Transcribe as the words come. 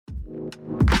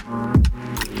Welcome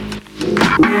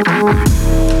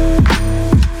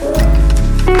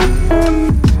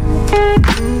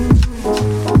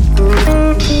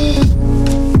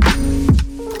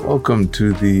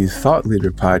to the Thought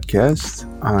Leader Podcast.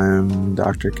 I'm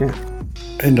Dr. Kent.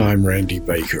 And I'm Randy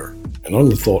Baker. And on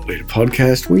the Thought Leader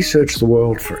Podcast, we search the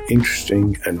world for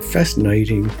interesting and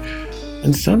fascinating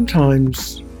and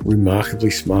sometimes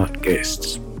remarkably smart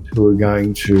guests who are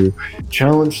going to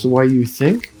challenge the way you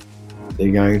think.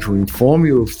 They're going to inform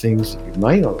you of things that you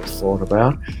may not have thought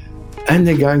about, and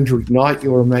they're going to ignite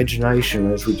your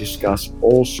imagination as we discuss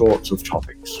all sorts of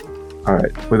topics. All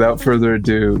right, without further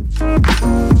ado,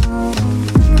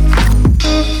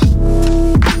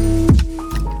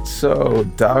 so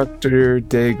Dr.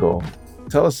 Daigle,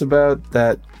 tell us about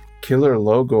that killer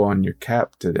logo on your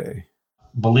cap today.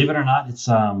 Believe it or not, it's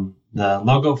the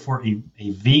logo for a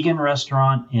vegan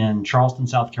restaurant in Charleston,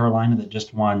 South Carolina that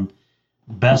just won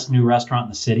Best New Restaurant in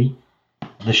the City.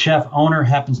 The chef owner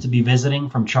happens to be visiting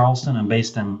from Charleston. I'm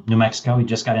based in New Mexico. He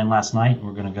just got in last night.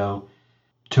 We're going to go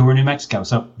tour New Mexico.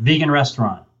 So, vegan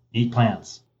restaurant, eat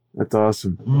plants. That's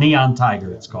awesome. Neon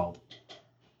Tiger, it's called.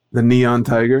 The Neon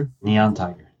Tiger? Neon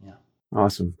Tiger, yeah.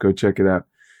 Awesome. Go check it out.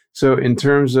 So, in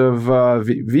terms of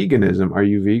veganism, are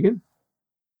you vegan?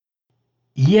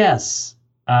 Yes.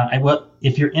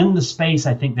 If you're in the space,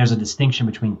 I think there's a distinction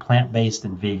between plant-based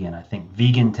and vegan. I think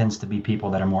vegan tends to be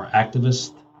people that are more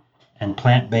activist, and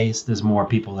plant-based is more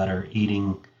people that are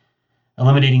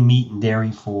eliminating meat and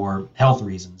dairy for health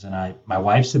reasons. And my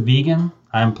wife's a vegan.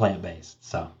 I'm plant-based.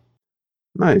 So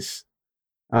nice.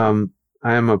 I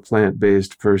am a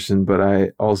plant-based person, but I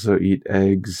also eat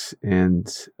eggs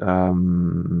and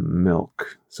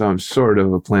milk. So I'm sort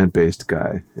of a plant-based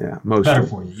guy. Yeah, mostly. Better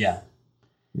for you. Yeah.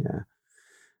 Yeah.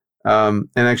 And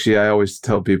actually, I always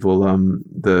tell people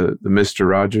the Mr.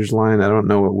 Rogers line. I don't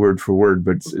know it word for word,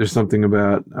 but there's something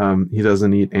about he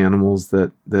doesn't eat animals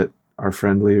that are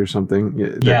friendly or something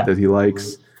that he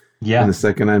likes. Yeah. And the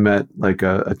second I met like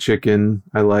a chicken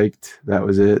I liked, that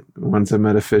was it. Once I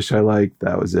met a fish I liked,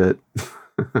 that was it.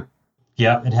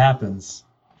 Yeah, it happens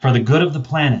for the good of the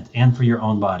planet and for your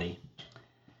own body.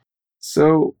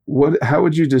 So how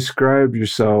would you describe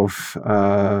yourself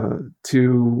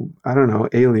to, I don't know,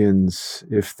 aliens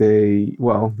if the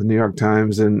New York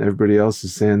Times and everybody else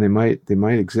is saying they might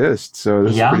exist. So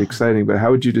that's pretty exciting. But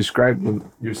how would you describe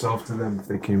yourself to them if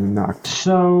they came and knocked?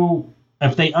 So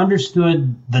if they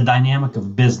understood the dynamic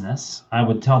of business, I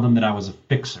would tell them that I was a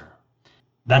fixer.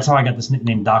 That's how I got this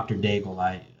nickname, Dr.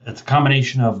 Daigle. It's a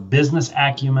combination of business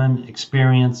acumen,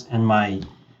 experience, and my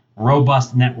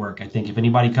robust network. I think if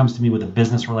anybody comes to me with a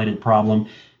business-related problem,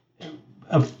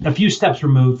 a few steps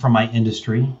removed from my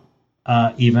industry,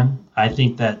 I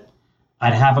think that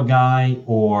I'd have a guy,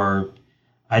 or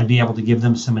I'd be able to give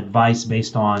them some advice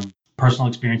based on personal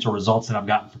experience or results that I've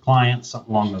gotten for clients,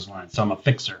 something along those lines. So I'm a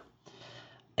fixer.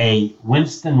 A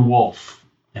Winston Wolfe,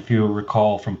 if you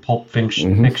recall from Pulp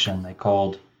Fiction, they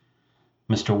called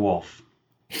Mr. Wolfe.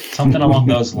 Something along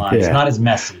those lines, not as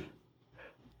messy.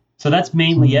 So that's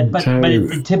mainly it, but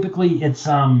typically it's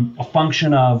a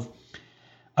function of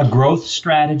a growth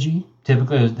strategy.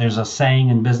 Typically, there's a saying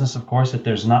in business, of course, that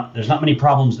there's not many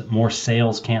problems that more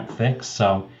sales can't fix.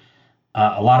 So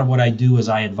a lot of what I do is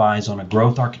I advise on a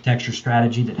growth architecture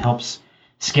strategy that helps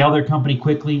scale their company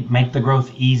quickly, make the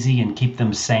growth easy, and keep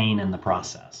them sane in the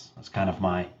process. That's kind of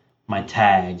my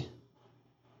tag.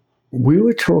 We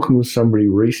were talking with somebody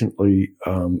recently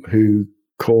who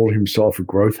called himself a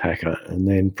growth hacker and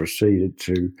then proceeded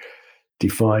to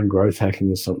define growth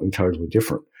hacking as something totally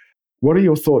different. What are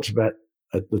your thoughts about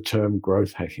the term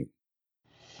growth hacking?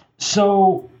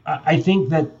 So I think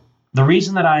that the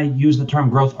reason that I use the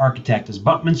term growth architect is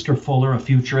Buckminster Fuller, a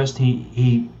futurist,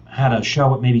 he had a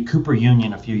show at maybe Cooper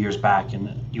Union a few years back, and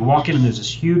you walk in and there's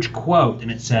this huge quote,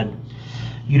 and it said,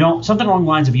 something along the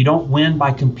lines of, you don't win by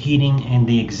competing in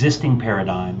the existing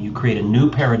paradigm. You create a new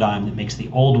paradigm that makes the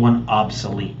old one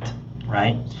obsolete,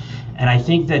 right? And I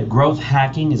think that growth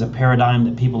hacking is a paradigm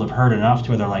that people have heard enough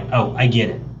to where they're like, oh, I get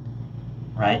it,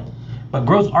 right? But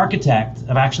growth architect,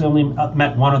 I've actually only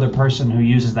met one other person who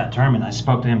uses that term, and I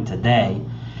spoke to him today.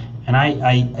 And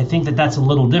I think that that's a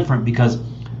little different, because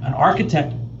an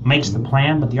architect makes the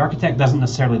plan, but the architect doesn't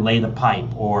necessarily lay the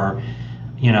pipe or,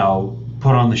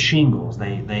 put on the shingles.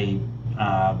 They may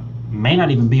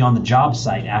not even be on the job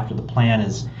site after the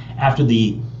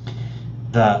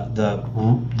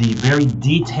very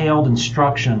detailed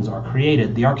instructions are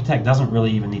created. The architect doesn't really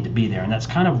even need to be there, and that's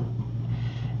kind of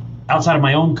outside of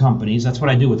my own companies. That's what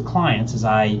I do with clients. Is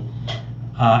I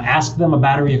ask them a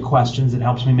battery of questions that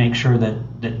helps me make sure that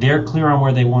they're clear on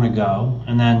where they want to go,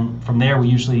 and then from there we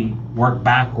usually work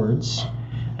backwards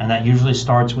And that usually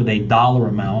starts with a dollar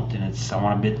amount, and it's, I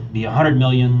want to be 100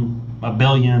 million, a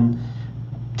billion,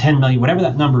 10 million, whatever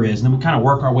that number is. And then we kind of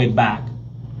work our way back.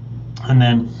 And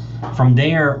then from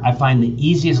there, I find the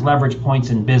easiest leverage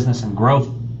points in business and growth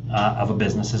of a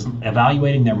business is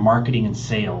evaluating their marketing and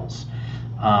sales.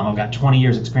 I've got 20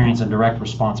 years experience in direct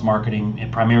response marketing,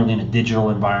 and primarily in a digital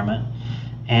environment.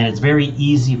 And it's very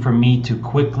easy for me to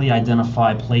quickly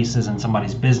identify places in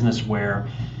somebody's business where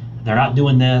they're not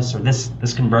doing this, or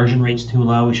this conversion rate's too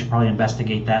low, we should probably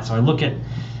investigate that. So I look at,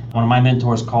 one of my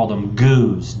mentors called them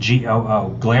GOOs, G-O-O,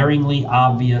 glaringly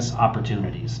obvious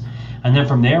opportunities. And then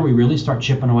from there, we really start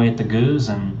chipping away at the GOOs,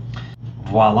 and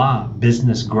voila,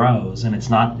 business grows. And it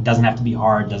doesn't have to be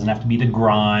hard, doesn't have to be the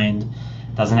grind,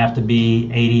 doesn't have to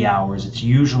be 80 hours. It's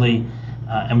usually,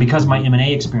 and because of my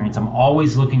M&A experience, I'm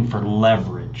always looking for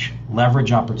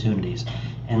leverage opportunities.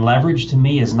 And leverage to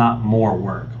me is not more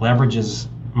work. Leverage is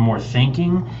more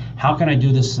thinking. How can I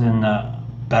do this in a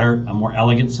more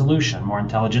elegant solution, more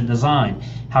intelligent design?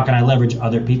 How can I leverage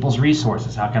other people's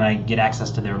resources? How can I get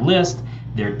access to their list,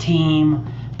 their team,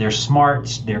 their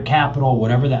smarts, their capital,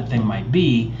 whatever that thing might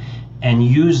be, and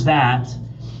use that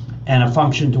and a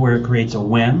function to where it creates a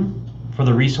win for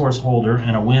the resource holder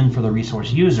and a win for the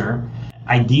resource user.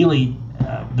 Ideally,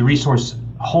 the resource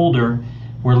holder,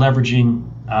 we're leveraging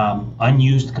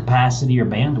unused capacity or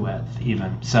bandwidth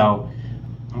even. So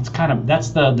that's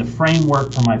the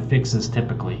framework for my fixes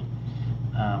typically.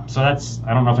 So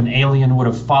I don't know if an alien would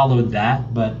have followed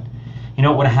that, but you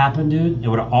know what would have happened, dude? It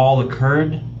would have all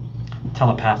occurred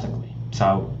telepathically.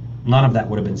 So none of that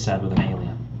would have been said with an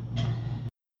alien.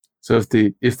 So if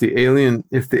the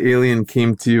alien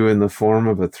came to you in the form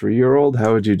of a 3-year-old,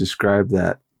 how would you describe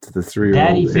that to the 3-year-old?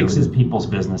 Daddy fixes people's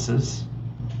businesses.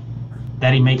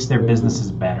 Daddy makes their businesses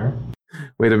better.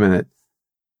 Wait a minute.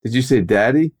 Did you say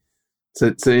daddy?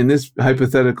 So in this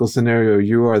hypothetical scenario,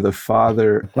 you are the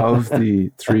father of the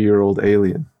 3-year-old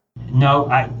alien. No,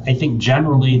 I think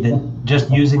generally that just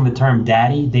using the term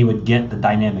daddy, they would get the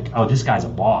dynamic. Oh, this guy's a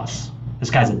boss. This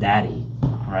guy's a daddy,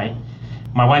 right?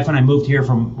 My wife and I moved here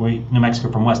from New Mexico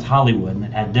from West Hollywood, and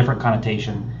it had a different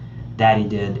connotation, daddy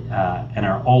did, in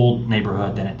our old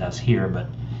neighborhood than it does here. But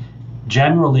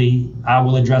generally, I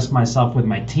will address myself with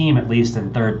my team, at least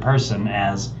in third person,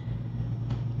 as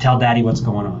tell daddy what's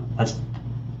going on.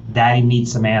 Daddy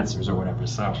needs some answers or whatever.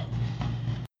 So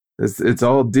it's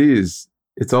all D's.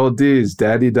 It's all D's.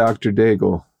 Daddy Dr.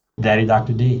 Daigle. Daddy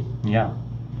Dr. D. Yeah.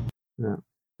 Yeah.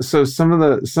 So some of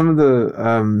the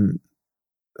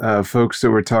folks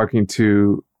that we're talking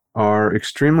to are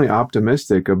extremely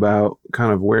optimistic about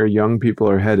kind of where young people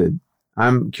are headed.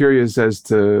 I'm curious as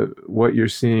to what you're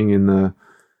seeing in the,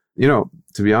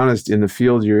 to be honest, in the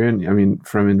field you're in. I mean,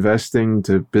 from investing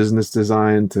to business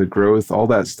design to growth, all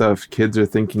that stuff, kids are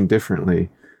thinking differently.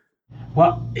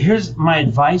 Well, here's my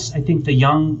advice. I think the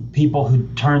young people who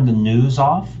turn the news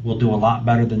off will do a lot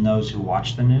better than those who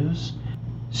watch the news.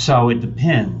 So it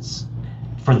depends.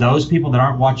 For those people that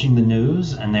aren't watching the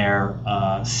news and they're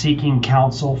seeking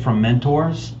counsel from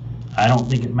mentors, I don't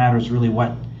think it matters really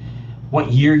what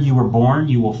year you were born,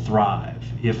 you will thrive.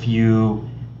 If you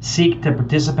seek to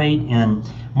participate in,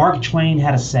 Mark Twain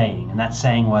had a saying, and that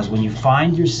saying was, when you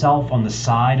find yourself on the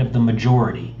side of the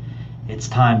majority, it's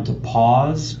time to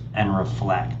pause and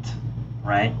reflect,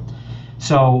 right?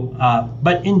 So,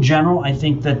 but in general, I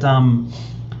think that,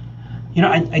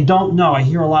 I don't know. I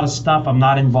hear a lot of stuff. I'm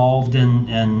not involved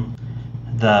in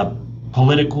the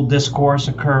political discourse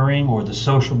occurring or the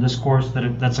social discourse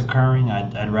that's occurring.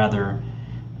 I'd rather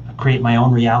create my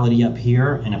own reality up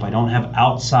here. And if I don't have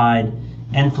outside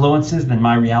influences, then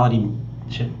my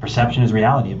perception is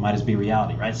reality. It might as be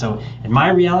reality, right? So in my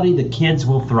reality, the kids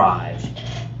will thrive.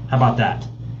 How about that?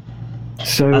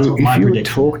 So if you were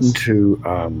talking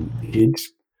to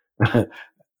kids,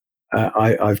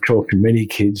 I've talked to many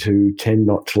kids who tend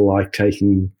not to like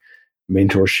taking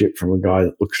mentorship from a guy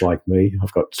that looks like me.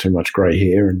 I've got too much grey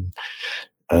hair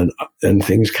and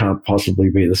things can't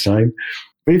possibly be the same.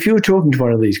 But if you were talking to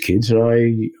one of these kids,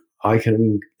 and I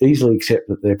can easily accept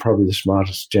that they're probably the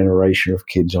smartest generation of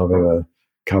kids I've ever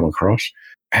come across,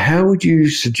 how would you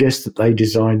suggest that they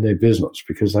design their business?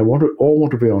 Because they all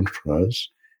want to be entrepreneurs.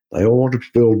 They all want to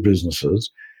build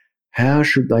businesses. How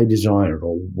should they design it,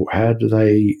 or how do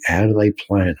they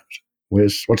plan it?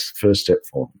 What's the first step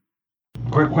for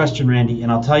them? Great question, Randy.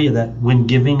 And I'll tell you that when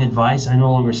giving advice, I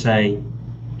no longer say,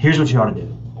 here's what you ought to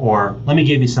do, or let me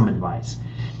give you some advice.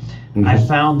 Mm-hmm. I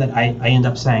found that I end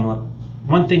up saying, look,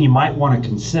 one thing you might want to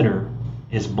consider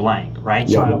is blank, right?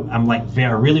 Yeah. So I'm like,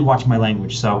 I really watch my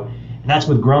language. So that's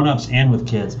with grown-ups and with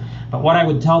kids. But what I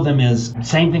would tell them is,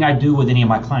 same thing I do with any of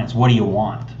my clients. What do you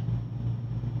want?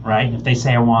 right? And if they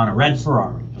say I want a red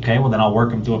Ferrari, okay, well then I'll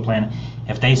work them through a plan.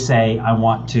 If they say I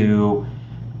want to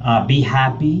be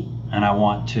happy and I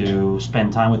want to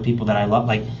spend time with people that I love,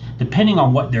 like depending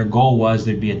on what their goal was,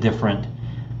 there'd be a different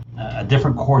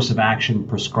course of action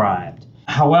prescribed.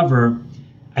 However,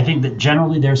 I think that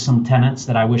generally there's some tenets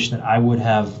that I wish that I would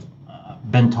have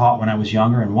been taught when I was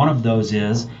younger, and one of those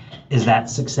is that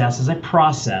success is a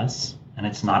process and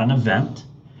it's not an event.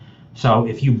 So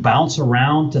if you bounce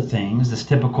around to things, this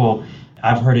typical,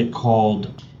 I've heard it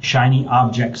called shiny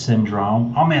object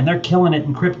syndrome. Oh man, they're killing it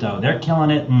in crypto. They're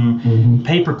killing it in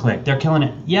pay-per-click. They're killing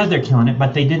it. Yeah, they're killing it,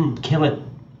 but they didn't kill it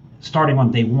starting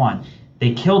on day one.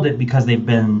 They killed it because they've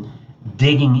been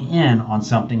digging in on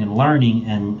something and learning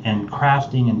and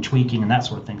crafting and tweaking and that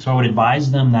sort of thing. So I would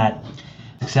advise them that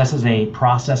success is a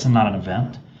process and not an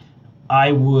event.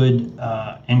 I would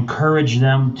encourage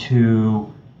them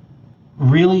to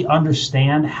really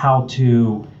understand how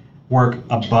to work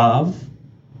above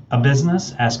a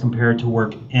business as compared to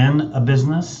work in a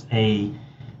business. A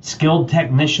skilled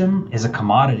technician is a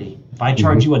commodity. If I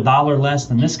charge you $1 less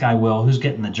than this guy will, who's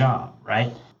getting the job,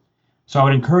 right? So I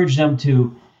would encourage them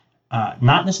to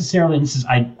not necessarily, and this is,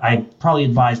 I probably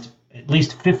advised at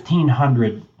least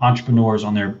 1,500 entrepreneurs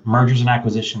on their mergers and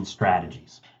acquisition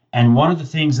strategies. And one of the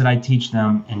things that I teach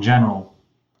them in general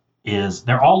is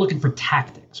they're all looking for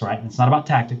tactics, right? And it's not about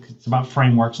tactics, it's about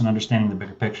frameworks and understanding the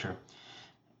bigger picture.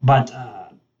 But,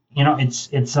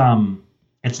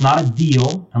 it's not a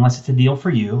deal unless it's a deal for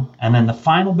you. And then the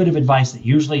final bit of advice that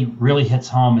usually really hits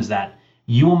home is that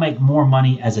you will make more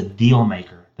money as a deal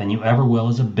maker than you ever will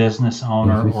as a business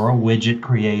owner or a widget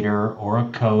creator or a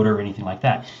coder or anything like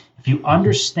that. If you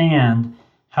understand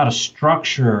how to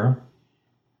structure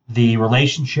the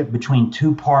relationship between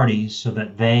two parties so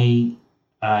that they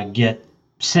get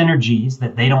synergies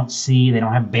that they don't see, they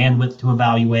don't have bandwidth to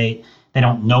evaluate, they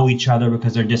don't know each other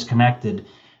because they're disconnected,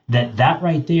 that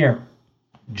right there,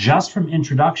 just from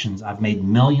introductions, I've made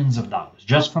millions of dollars.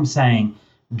 Just from saying,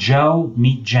 Joe,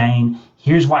 meet Jane,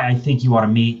 here's why I think you ought to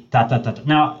meet, ...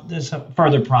 Now, there's a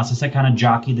further process. I kind of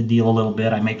jockey the deal a little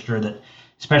bit. I make sure that,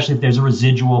 especially if there's a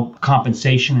residual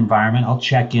compensation environment, I'll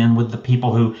check in with the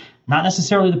people who, not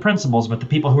necessarily the principals, but the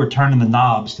people who are turning the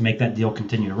knobs to make that deal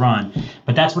continue to run.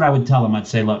 But that's what I would tell them. I'd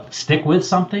say, look, stick with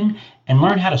something and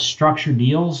learn how to structure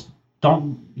deals.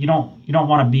 You don't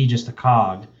want to be just a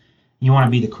cog. You want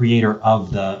to be the creator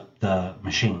of the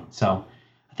machine. So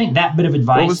I think that bit of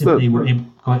advice, they were able,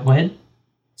 go ahead.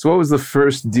 So what was the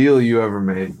first deal you ever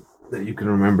made that you can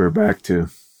remember back to?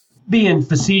 Being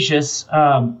facetious,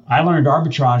 I learned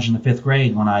arbitrage in the 5th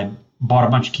grade when I bought a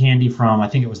bunch of candy from, I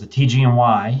think it was the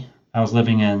TG&Y. I was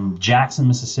living in Jackson,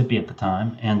 Mississippi at the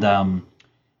time, and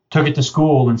took it to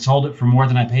school and sold it for more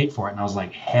than I paid for it. And I was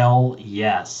like, hell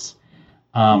yes.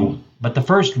 But the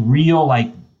first real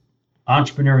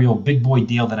entrepreneurial big boy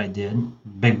deal that I did,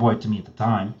 big boy to me at the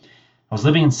time, I was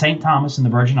living in St. Thomas in the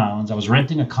Virgin Islands. I was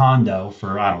renting a condo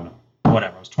for, I don't know,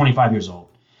 whatever. I was 25 years old.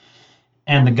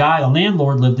 And the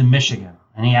landlord lived in Michigan.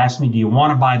 And he asked me, do you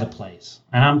want to buy the place?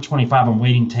 And I'm 25. I'm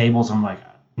waiting tables. I'm like,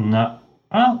 no.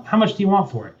 Well, how much do you want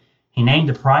for it? He named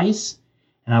a price.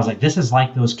 And I was like, this is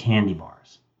like those candy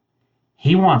bars.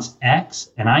 He wants X.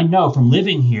 And I know from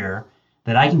living here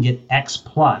that I can get X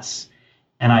plus.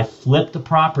 And I flipped the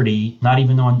property, not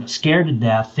even though I'm scared to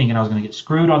death, thinking I was going to get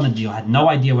screwed on the deal. I had no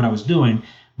idea what I was doing,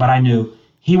 but I knew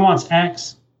he wants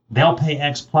X, they'll pay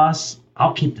X plus,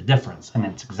 I'll keep the difference. And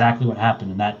that's exactly what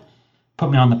happened. And that put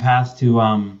me on the path to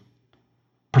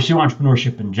pursue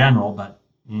entrepreneurship in general, but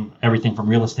everything from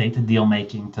real estate to deal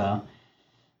making to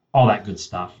all that good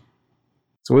stuff.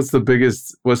 So what's the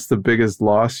biggest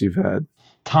loss you've had?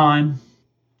 Time.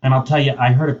 And I'll tell you,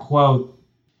 I heard a quote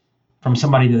from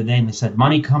somebody the other day, and they said,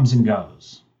 money comes and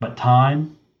goes, but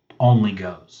time only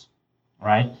goes,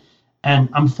 right? And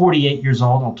I'm 48 years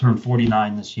old. I'll turn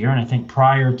 49 this year. And I think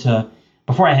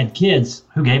before I had kids,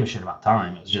 who gave a shit about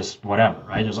time? It was just whatever,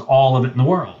 right? There's all of it in the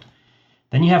world.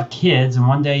 Then you have kids, and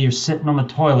one day you're sitting on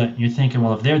the toilet, and you're thinking,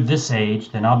 well, if they're this age,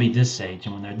 then I'll be this age.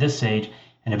 And when they're this age,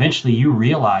 and eventually you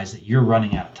realize that you're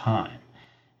running out of time.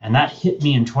 And that hit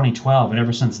me in 2012. And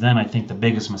ever since then, I think the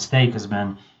biggest mistake has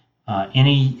been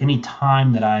any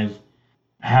time that I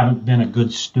haven't been a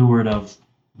good steward of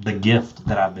the gift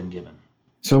that I've been given.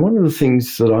 So one of the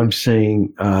things that I'm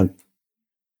seeing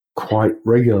quite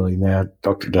regularly now,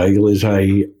 Dr. Daigle, is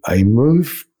a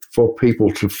move for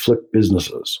people to flip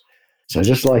businesses. So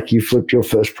just like you flipped your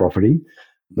first property,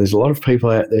 there's a lot of people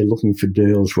out there looking for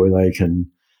deals where they can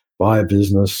buy a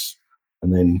business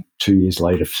and then 2 years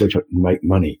later flip it and make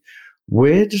money.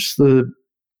 Where does the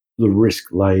risk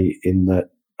lay in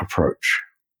that approach?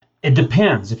 It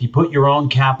depends. If you put your own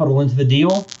capital into the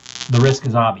deal, the risk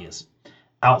is obvious.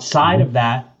 Outside of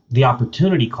that, the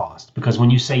opportunity cost, because when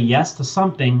you say yes to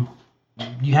something,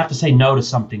 you have to say no to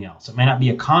something else. It may not be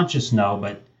a conscious no,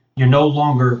 but you're no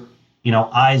longer,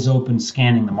 eyes open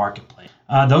scanning the marketplace.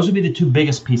 Those would be the two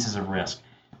biggest pieces of risk.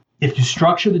 If you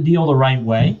structure the deal the right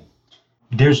way,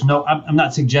 I'm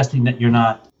not suggesting that you're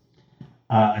not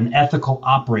an ethical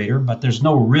operator, but there's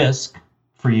no risk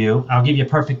for you. I'll give you a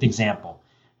perfect example.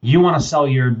 You want to sell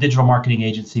your digital marketing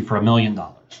agency for $1 million.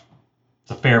 It's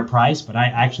a fair price, but I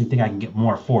actually think I can get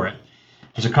more for it.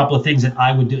 There's a couple of things that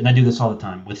I would do, and I do this all the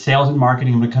time. With sales and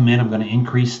marketing, I'm going to come in, I'm going to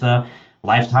increase the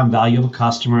lifetime value of a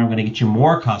customer. I'm going to get you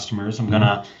more customers. I'm going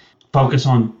to focus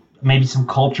on maybe some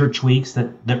culture tweaks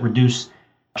that reduce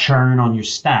churn on your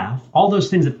staff. All those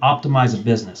things that optimize a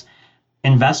business.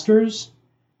 Investors,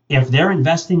 if they're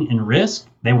investing in risk,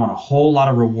 they want a whole lot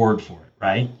of reward for it,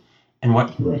 right?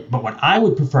 But what I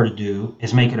would prefer to do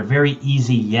is make it a very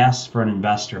easy yes for an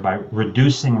investor by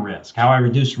reducing risk. How I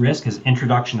reduce risk is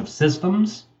introduction of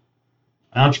systems.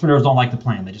 Entrepreneurs don't like to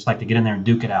plan. They just like to get in there and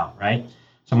duke it out, right?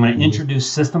 So I'm going to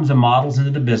introduce systems and models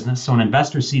into the business. So an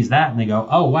investor sees that and they go,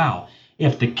 oh, wow,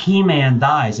 if the key man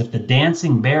dies, if the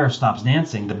dancing bear stops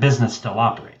dancing, the business still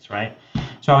operates, right?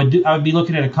 So I would be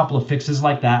looking at a couple of fixes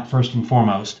like that first and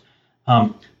foremost.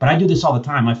 But I do this all the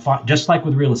time. Just like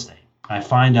with real estate. I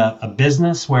find a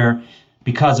business where,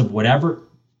 because of whatever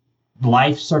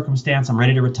life circumstance, I'm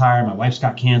ready to retire, my wife's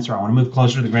got cancer, I want to move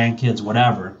closer to the grandkids,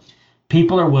 whatever,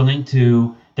 people are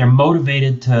they're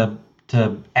motivated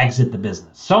to exit the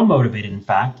business. So motivated, in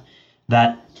fact,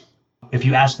 that if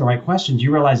you ask the right questions,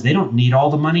 you realize they don't need all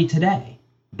the money today.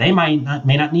 They may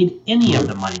not need any of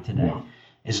the money today.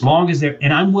 As long as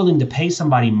and I'm willing to pay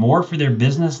somebody more for their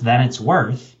business than it's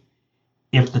worth,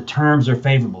 if the terms are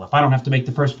favorable, if I don't have to make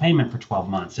the first payment for 12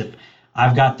 months, if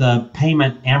I've got the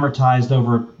payment amortized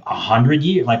over 100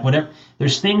 years, like whatever,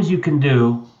 there's things you can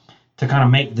do to kind of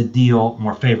make the deal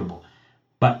more favorable.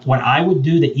 But what I would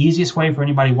do, the easiest way for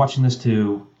anybody watching this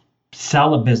to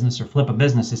sell a business or flip a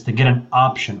business is to get an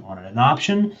option on it. An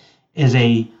option is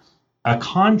a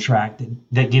contract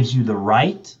that gives you the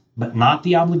right, but not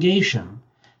the obligation,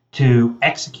 to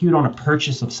execute on a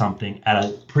purchase of something at a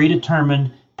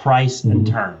predetermined price and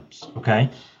terms, okay?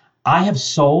 I've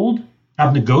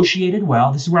negotiated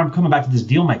well. This is where I'm coming back to this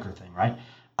deal maker thing, right?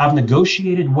 I've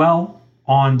negotiated well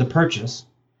on the purchase,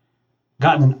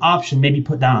 gotten an option, maybe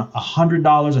put down $100,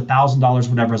 $1,000,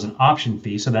 whatever as an option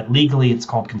fee, so that legally it's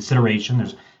called consideration.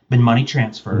 There's been money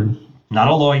transferred. Not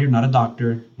a lawyer, not a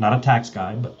doctor, not a tax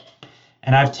guy,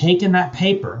 and I've taken that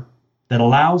paper that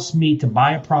allows me to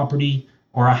buy a property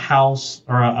or a house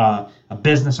or a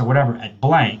business or whatever at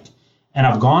blank, and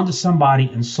I've gone to somebody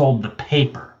and sold the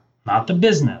paper, not the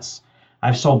business.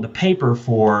 I've sold the paper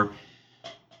for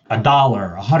 $1,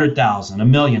 $100,000, $1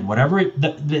 million, whatever it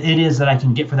is that I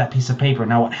can get for that piece of paper.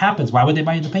 Now, what happens? Why would they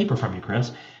buy the paper from you,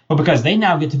 Chris? Well, because they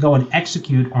now get to go and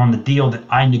execute on the deal that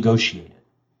I negotiated,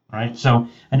 right? So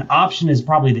an option is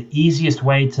probably the easiest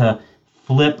way to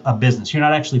flip a business. You're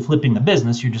not actually flipping the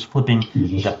business. You're just flipping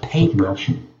the paper.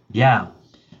 Yeah.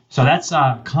 So that's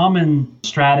a common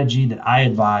strategy that I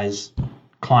advise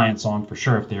clients on for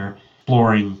sure if they're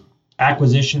exploring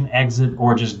acquisition, exit,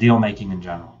 or just deal making in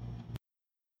general.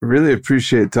 Really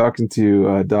appreciate talking to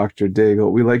you, Dr.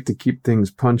 Daigle. We like to keep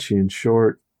things punchy and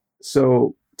short.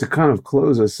 So to kind of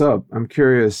close us up, I'm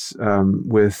curious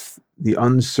with the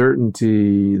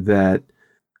uncertainty that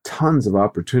tons of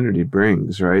opportunity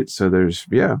brings, right? So there's,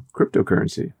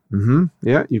 cryptocurrency.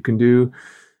 Yeah, you can do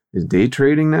is day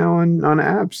trading now on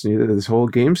apps. This whole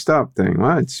GameStop thing.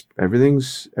 Well,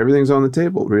 everything's on the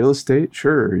table. Real estate,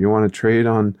 sure. You want to trade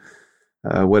on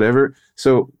whatever.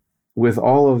 So with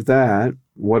all of that,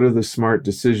 what are the smart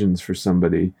decisions for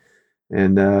somebody?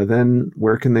 And then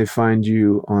where can they find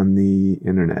you on the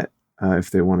internet if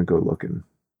they want to go looking?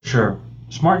 Sure.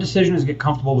 Smart decision is get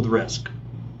comfortable with risk.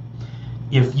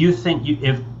 If you think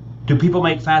do people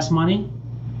make fast money?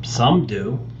 Some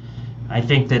do. I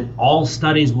think that all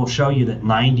studies will show you that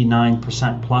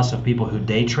 99% plus of people who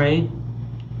day trade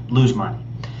lose money.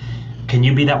 Can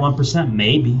you be that 1%?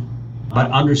 Maybe,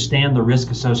 but understand the risk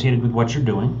associated with what you're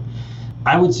doing.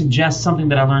 I would suggest something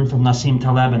that I learned from Nassim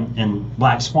Taleb and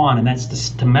Black Swan, and that's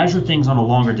to measure things on a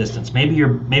longer distance. Maybe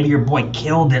your boy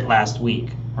killed it last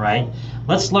week, right?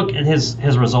 Let's look at his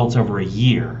results over a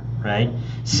year, right?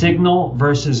 Signal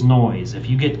versus noise. If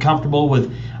you get comfortable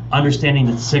with understanding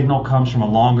that signal comes from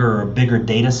a longer or a bigger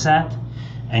data set,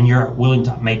 and you're willing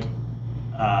to make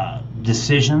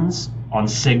decisions on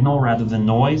signal rather than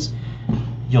noise,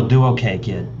 you'll do okay,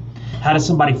 kid. How does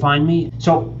somebody find me?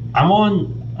 So I'm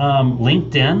on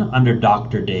LinkedIn under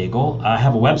Dr. Daigle. I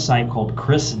have a website called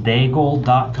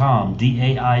chrisdaigle.com,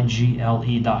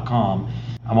 DAIGLE.com.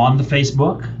 I'm on the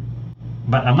Facebook,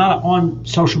 but I'm not on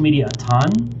social media a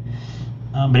ton.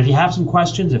 But if you have some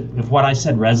questions, if what I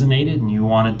said resonated and you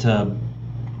wanted to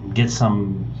get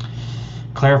some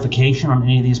clarification on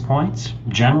any of these points,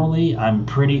 generally, I'm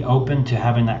pretty open to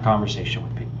having that conversation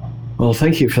with people. Well,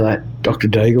 thank you for that, Dr.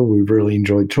 Daigle. We've really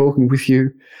enjoyed talking with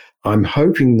you. I'm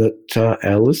hoping that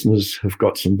our listeners have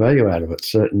got some value out of it.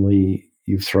 Certainly,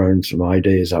 you've thrown some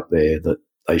ideas up there that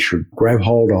they should grab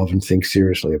hold of and think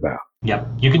seriously about. Yep.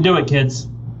 You can do it, kids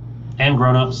and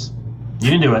grown-ups. You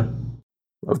can do it.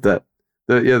 Love that.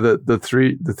 The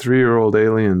 3-year-old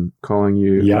alien calling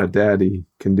you a daddy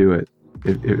can do it.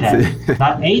 Daddy.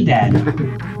 Not a daddy,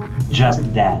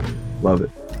 just daddy. Love it.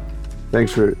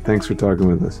 Thanks for talking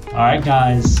with us. All right,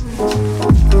 guys.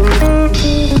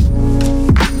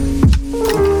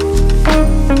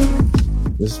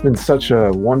 This has been such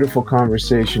a wonderful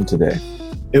conversation today.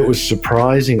 It was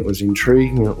surprising, it was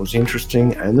intriguing, it was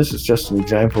interesting, and this is just an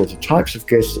example of the types of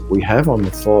guests that we have on the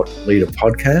Thought Leader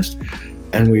podcast,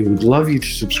 and we would love you to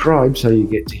subscribe so you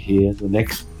get to hear the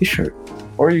next issue.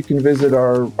 Or you can visit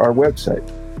our website.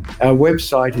 Our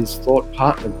website is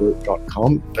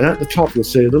thoughtpartnergroup.com, and at the top you'll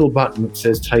see a little button that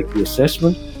says Take the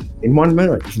Assessment. In 1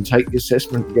 minute, you can take the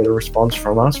assessment and get a response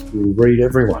from us. We'll read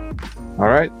everyone. All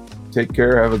right. Take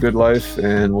care, have a good life,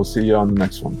 and we'll see you on the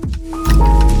next one.